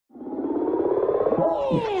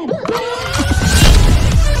Hello,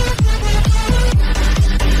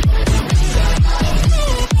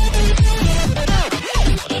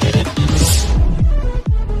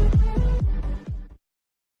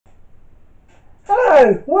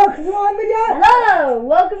 welcome to my video. Hello,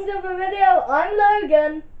 welcome to the video. I'm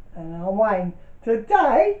Logan. And I'm Wayne.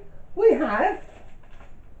 Today we have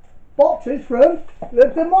boxes from the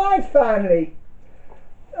Demize Family.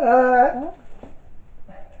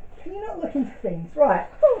 Can you not look into things? Right,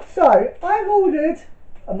 so I've ordered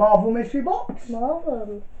a Marvel mystery box.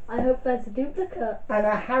 Marvel. I hope there's a duplicate. And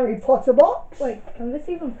a Harry Potter box. Wait, can this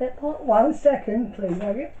even fit pot? 1 second, please,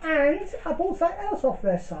 Logan. And I bought something else off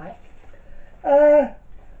their site.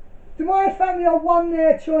 Demize Family, I won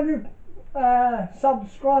their 200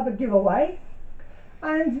 subscriber giveaway,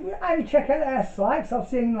 and I had to check out their site because I've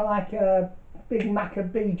seen like a Big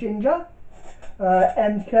Maccabee Ginger,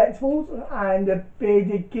 Demize Collectibles, and a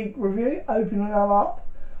Bearded Geek review, opening them up.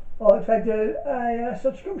 Or if they do a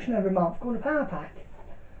subscription every month called a Power Pack.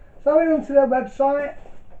 So I went onto their website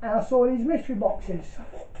and I saw these mystery boxes.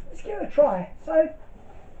 Let's give it a try. So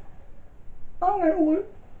I'm going to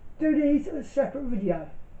do these as a separate video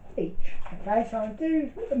each. Okay, so I'll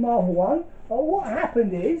do the Marvel one. But what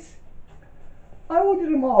happened is I ordered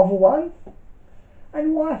a Marvel one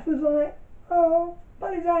and wife was like, oh,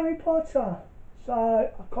 but it's Harry Potter. So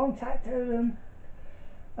I contacted them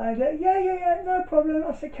and yeah, no problem.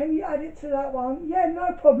 I said, can you add it to that one? Yeah,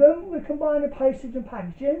 no problem. We combine the postage and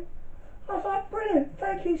packaging. I was like, brilliant,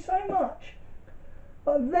 thank you so much.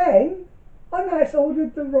 But then I noticed I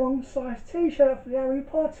ordered the wrong size t-shirt for the Harry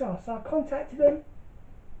Potter, so I contacted them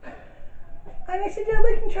and they said, yeah,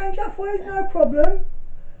 we can change that for you, no problem.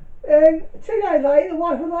 And 2 days later the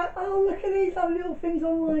wife was like, oh, look at these other little things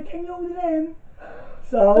online, can you order them?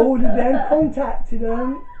 So I ordered them, contacted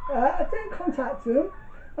them. I didn't contact them,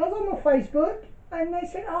 I was on my Facebook and they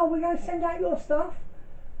said, oh, we're going to send out your stuff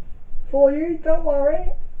for you, don't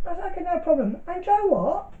worry. I was like, okay, no problem. And you know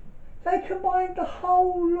what? They combined the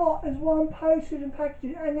whole lot as one postage and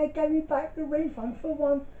packaging, and they gave me back the refund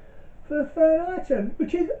for the third item,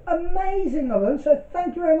 which is amazing of them. So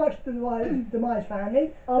thank you very much to the Demize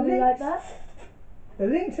Family. I'll be like that. The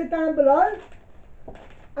links are down below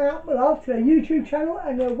and up below to their YouTube channel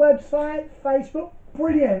and their website, Facebook.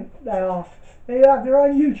 Brilliant they are. They have their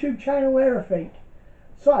own YouTube channel, everything.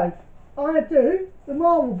 So I do the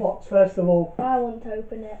Marvel box first of all. I want to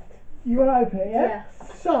open it. You want to open it, yeah?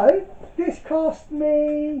 Yes. So this cost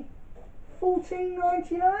me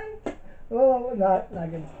 $14.99. Oh no,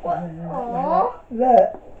 Logan. Aww.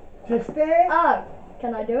 Look, just there. Oh,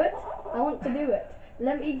 can I do it? I want to do it.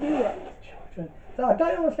 Let me do it. So I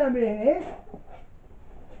don't know what's going to be in here,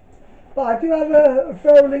 but I do have a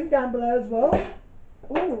referral link down below as well.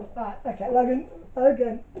 Ooh, right, okay,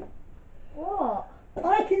 Logan. What?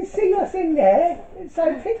 I can see what's in there,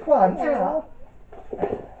 so pick one now.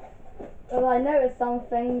 Well, I noticed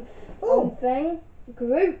something. Ooh.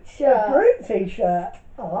 Groot shirt. A Groot t-shirt.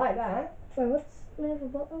 I like that. Wait, what's near the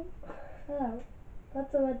bottom? Oh,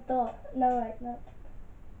 that's a red dot. No, wait, no.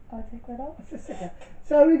 I'll take that off. It's a sticker.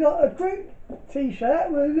 So we got a Groot t-shirt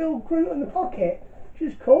with a little Groot in the pocket,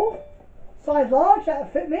 which is cool. Size large, that'll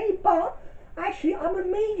fit me, but actually I'm a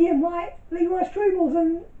medium like LEROY SCREWBALLS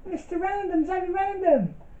and Mr. Random, ZAVVI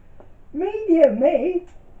Random. Medium, me.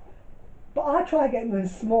 But I try getting them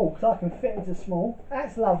small because I can fit into small.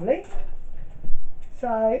 That's lovely.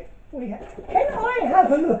 So can I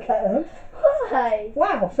have a look at them? Why?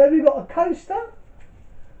 Wow, so we've got a coaster.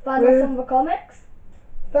 Thanos from the comics.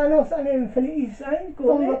 Thanos and Infinity Stones.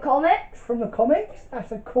 From the comics. From the comics.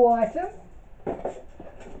 That's a cool item.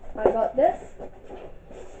 I got this.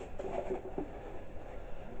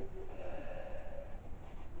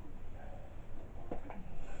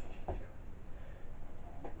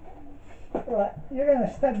 Right, you're going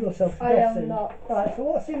to stab yourself to I death am soon. not. Right, so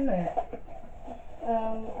what's in there?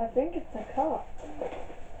 I think it's a cup.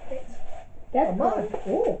 It's Deadpool. a mug.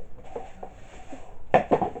 Oh.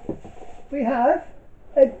 We have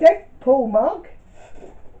a Deadpool mug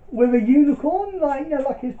with a unicorn,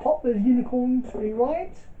 like his popular unicorn he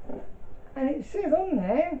rides, and it says on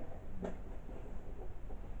there.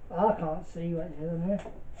 I can't see what it says on there.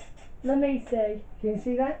 Let me see. Can you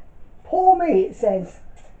see that? Pour me, it says.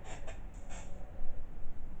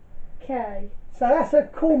 Okay. So that's a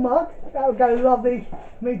cool mug. That would go lovely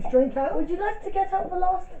for me to drink out. Would you like to get out the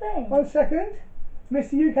last thing? 1 second.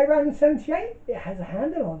 Mr. UK Random 78. It has a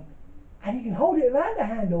handle on. And you can hold it without the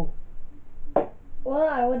handle.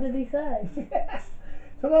 Why? What did he say?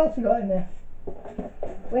 So what else we got in there?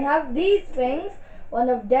 We have these things. One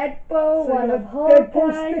of Deadpool, So one you of got a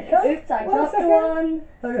Deadpool Hawkeye. sticker. Oops, I 1 dropped second. one.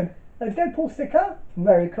 Okay. A Deadpool sticker,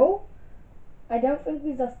 very cool. I don't think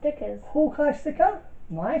these are stickers. Hawkeye sticker,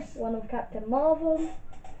 nice. One of Captain Marvel.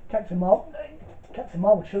 Captain Marvel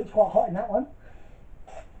looks quite hot in that one.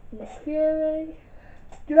 Nick Fury.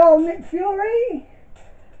 Good old Nick Fury.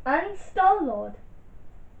 And Star-Lord.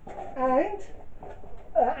 And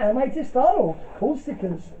animated Star-Lord, cool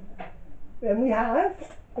stickers. Then we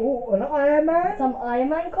have an Iron Man. Some Iron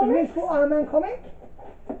Man comics. Invincible Iron Man comic.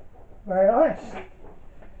 Very nice.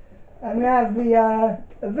 And we have the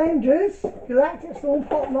Avengers Galactic Storm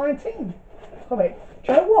Part 19 comic.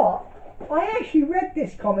 Do you know what? I actually read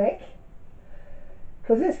this comic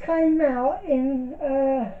because this came out in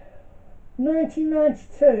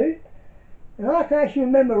 1992, and I can actually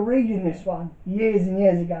remember reading this one years and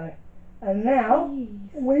years ago. And now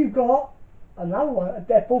we've got another one, a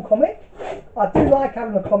Deadpool comic. I do like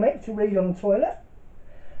having a comic to read on the toilet.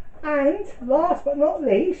 And last but not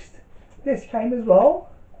least, this came as well.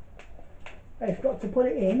 They've got to put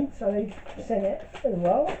it in, so they sent it as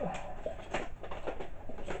well.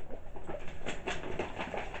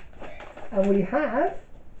 And we have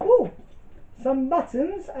some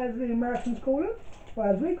buttons, as the Americans call them, or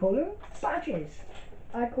as we call them, badges.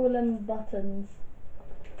 I call them buttons.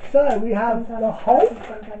 So we have Sometimes the Hulk,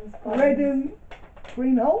 sometimes red and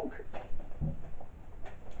green Hulk.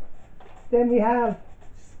 Then we have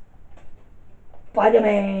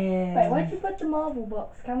Spider-Man. Wait, once you put the Marvel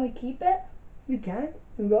box, can we keep it? We can.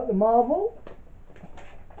 We've got the Marvel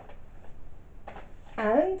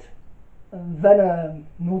and Venom,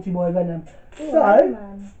 Naughty Boy Venom. Ooh, So Iron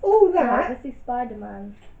Man. all that This is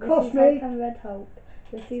Spider-Man. This cost is me. Hulk and Red Hulk.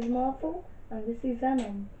 This is Marvel, and this is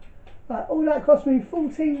Venom. All that cost me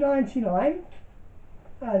 $14.99,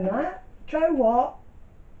 and that. Do you know what?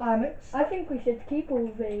 I think we should keep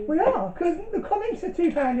all these. We are, because the comics are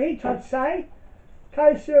 £2 each, I'd say.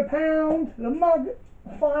 Coaster £1, the mug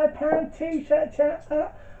 £5, t-shirt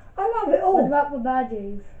 £10. I love it all. What about the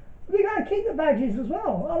badges? We're going to keep the badges as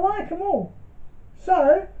well. I like them all.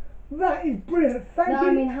 So that is brilliant. Thank you.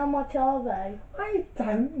 I mean, how much are they? I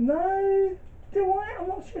don't know. Do I? I'm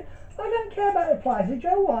not sure. I don't care about the prices. Do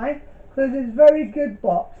you know why? Because it's a very good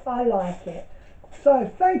box. I like it. So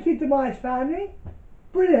thank you, Demize Family.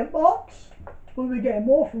 Brilliant box. We'll be getting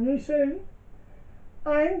more from you soon.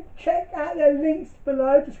 And check out their links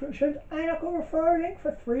below, descriptions, and I've got a referral link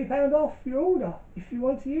for £3 off your order if you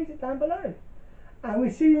want to use it down below. And we'll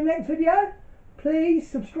see you in the next video. Please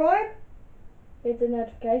subscribe. Hit the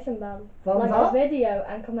notification bell. Thumbs like up. the video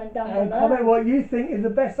and comment down And below. comment what you think is the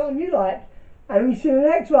best song you like. And we'll see you in the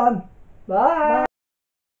next one. Bye. Bye.